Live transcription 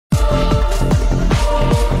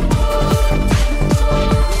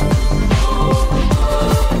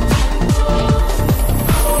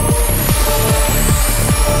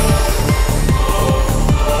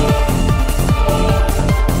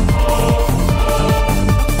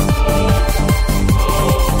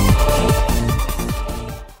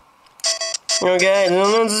Okay,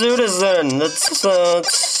 let's do this then. Let's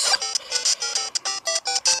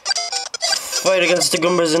fight against the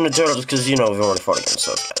Goombas and the Turtles, because, you know, we've already fought against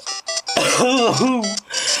those guys.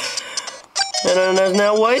 And then there's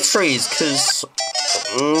now white trees, because...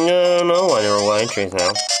 No, why there are white trees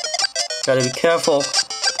now. Gotta be careful.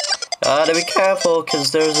 Gotta be careful,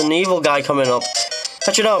 because there's an evil guy coming up.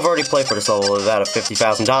 Actually, no, I've already played for this level about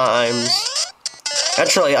 50,000 times.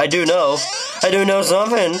 Actually, I do know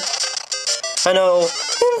something. I know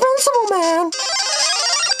Invincible Man.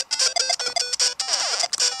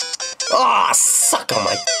 Ah, oh, suck on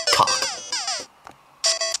my cock.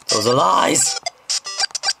 Those are lies.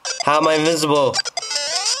 How am I invincible?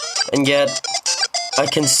 And yet, I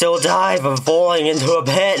can still die from falling into a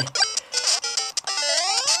pit.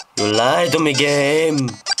 You lied to me,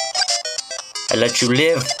 game. I let you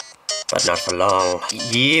live, but not for long.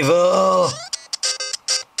 Evil.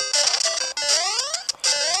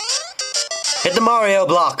 Hit the Mario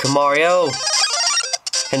block, Mario.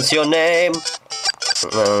 Hence your name.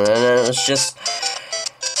 It's just...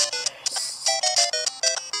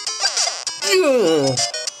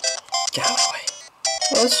 Get out of the way.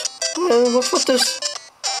 What's this?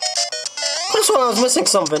 This one, I was missing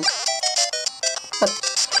something.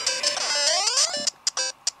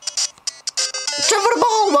 Jump for the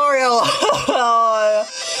ball, Mario!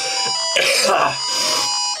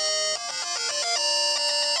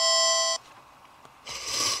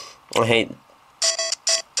 I hate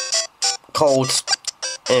colds.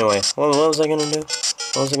 Anyway, what was I gonna do?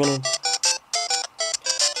 What was I gonna do?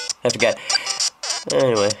 I forget.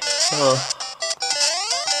 Anyway,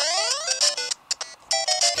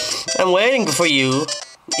 I'm waiting for you,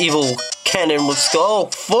 evil cannon with skull.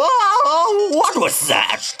 Whoa! What was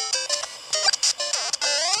that?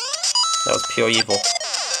 That was pure evil.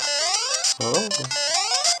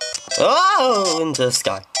 Oh, into the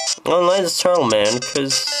sky. Unlike this turtle man,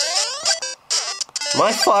 because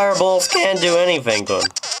my fireballs can't do anything to him.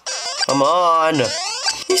 Come on!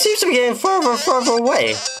 He seems to be getting further and further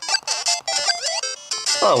away.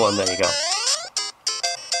 Oh, well, there you go.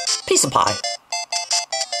 Piece of pie.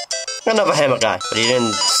 Another hammer guy, but he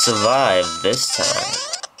didn't survive this time.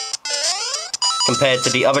 Compared to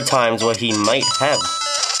the other times where he might have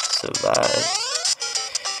survived.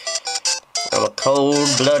 I'm a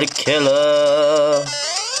cold-blooded killer.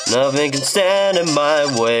 Nothing can stand in my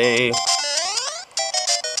way.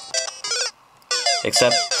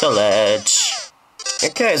 Except the ledge.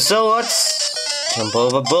 Okay, so let's jump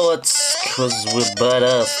over bullets, cause we're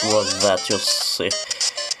badass with that, you'll see.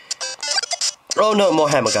 Oh no, more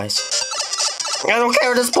hammer guys. I don't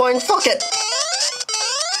care at this point, fuck it!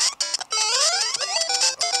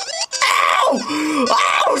 Ow!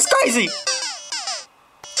 Ow, it's crazy!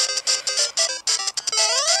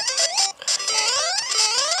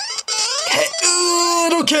 Okay, I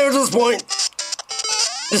don't care at this point.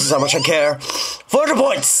 This is how much I care. 400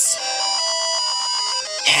 points!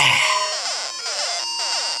 Yeah!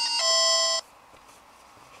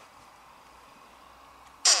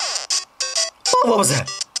 Oh, what was that?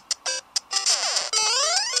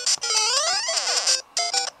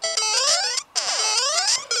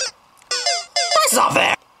 That's not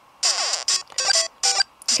fair!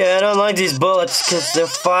 Okay, I don't like these bullets because they're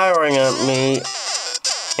firing at me.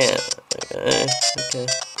 Yeah, okay.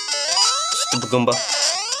 Stupid Goomba.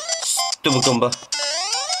 Stupid Goomba.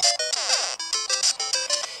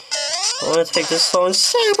 I want to take this so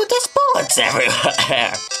insane, but there's bullets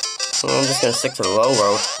everywhere. So I'm just gonna stick to the low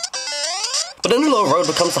road. But then the low road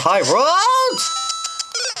becomes the high road!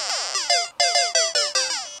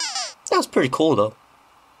 That was pretty cool though.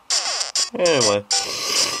 Anyway.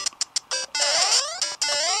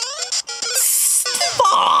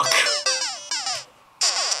 Fuck!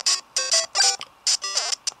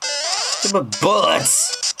 Stupid bullets!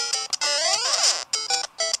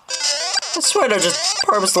 I swear they're just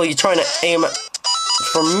purposely trying to aim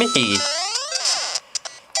for me.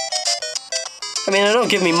 I mean, they don't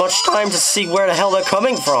give me much time to see where the hell they're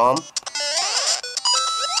coming from.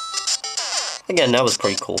 Again, that was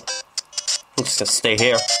pretty cool. I'm just gonna stay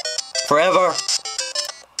here. Forever!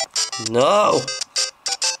 No!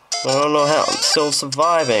 I don't know how I'm still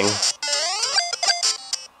surviving.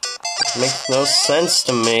 It makes no sense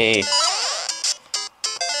to me.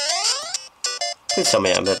 Please tell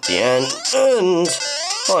me I'm at the end. And...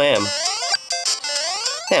 well, I am.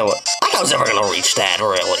 Yeah, what? I was never gonna reach that,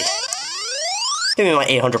 really. Give me my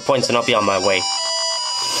 800 points and I'll be on my way.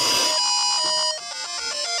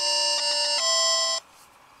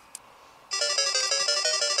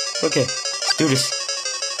 Okay, let's do this.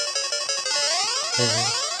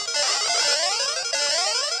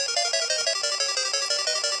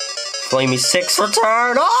 Flamey 6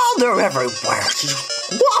 return. Oh, they're everywhere.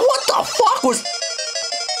 What the fuck was...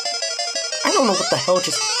 I don't know what the hell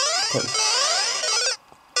just happened.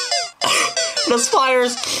 Those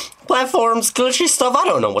fires, platforms, glitchy stuff, I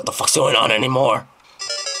don't know what the fuck's going on anymore.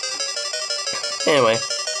 Anyway.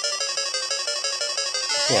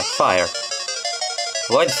 Yeah, fire.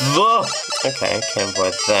 Avoid the... Okay, I can't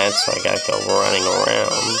avoid that, so I gotta go running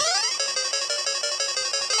around.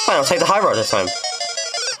 Fine, I'll take the high road this time.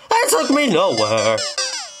 That took me nowhere. Okay.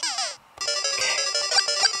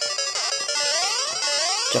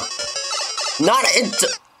 Jump. Not into...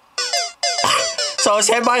 So I was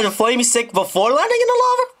hit by the flamey stick before landing in the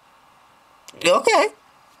lava? Okay.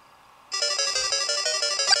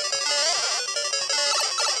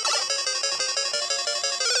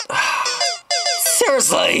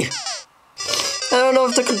 Seriously. I don't know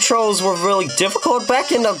if the controls were really difficult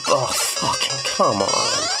back in the... Oh, fucking come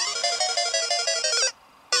on.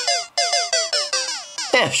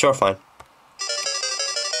 Yeah, sure, fine.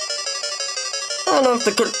 I don't know if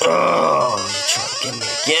the oh, you trying to get me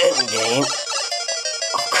again, game.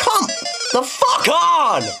 Oh, come the fuck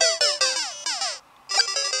on!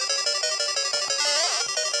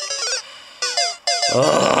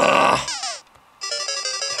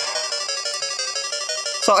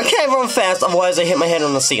 So I can't run fast, otherwise I hit my head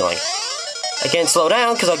on the ceiling. I can't slow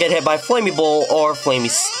down because I'll get hit by Flamey Bull or Flamey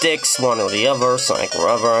Sticks, one or the other, Sonic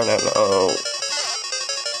Rubber, I don't know.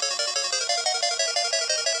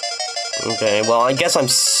 Okay, well, I guess I'm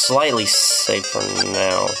slightly safe for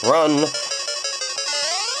now. Run!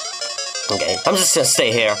 Okay, I'm just gonna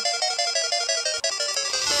stay here.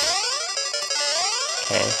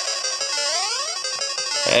 Okay.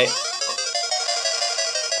 Hey.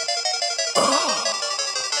 Oh.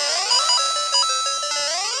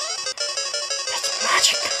 That's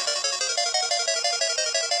magic.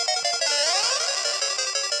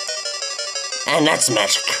 And that's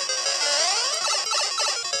magic.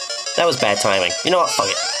 That was bad timing. You know what? Fuck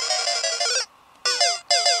it.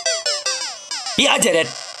 Yeah, I did it!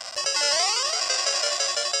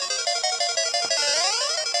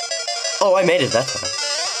 Oh, I made it that time.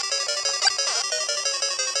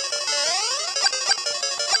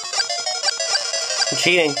 I'm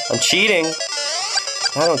cheating. I'm cheating.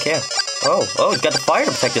 I don't care. Oh, he's got the fire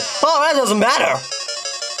to protect it. Oh, that doesn't matter.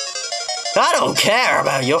 I don't care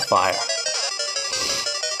about your fire.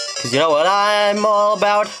 Because you know what I'm all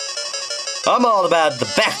about? I'm all about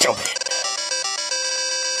the back jumping.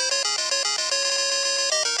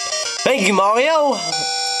 Thank you, Mario.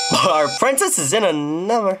 Our princess is in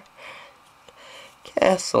another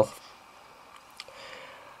castle.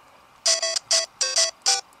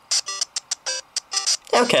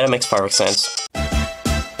 Okay, that makes perfect sense.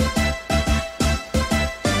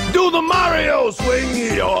 Do the Mario!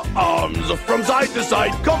 Swing your arms from side to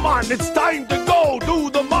side. Come on, it's time to go. Do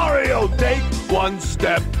the Mario. Take one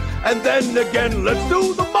step. And then again, let's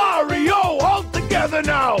do the Mario all together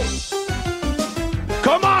now.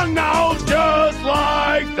 Come on now, just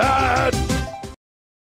like that.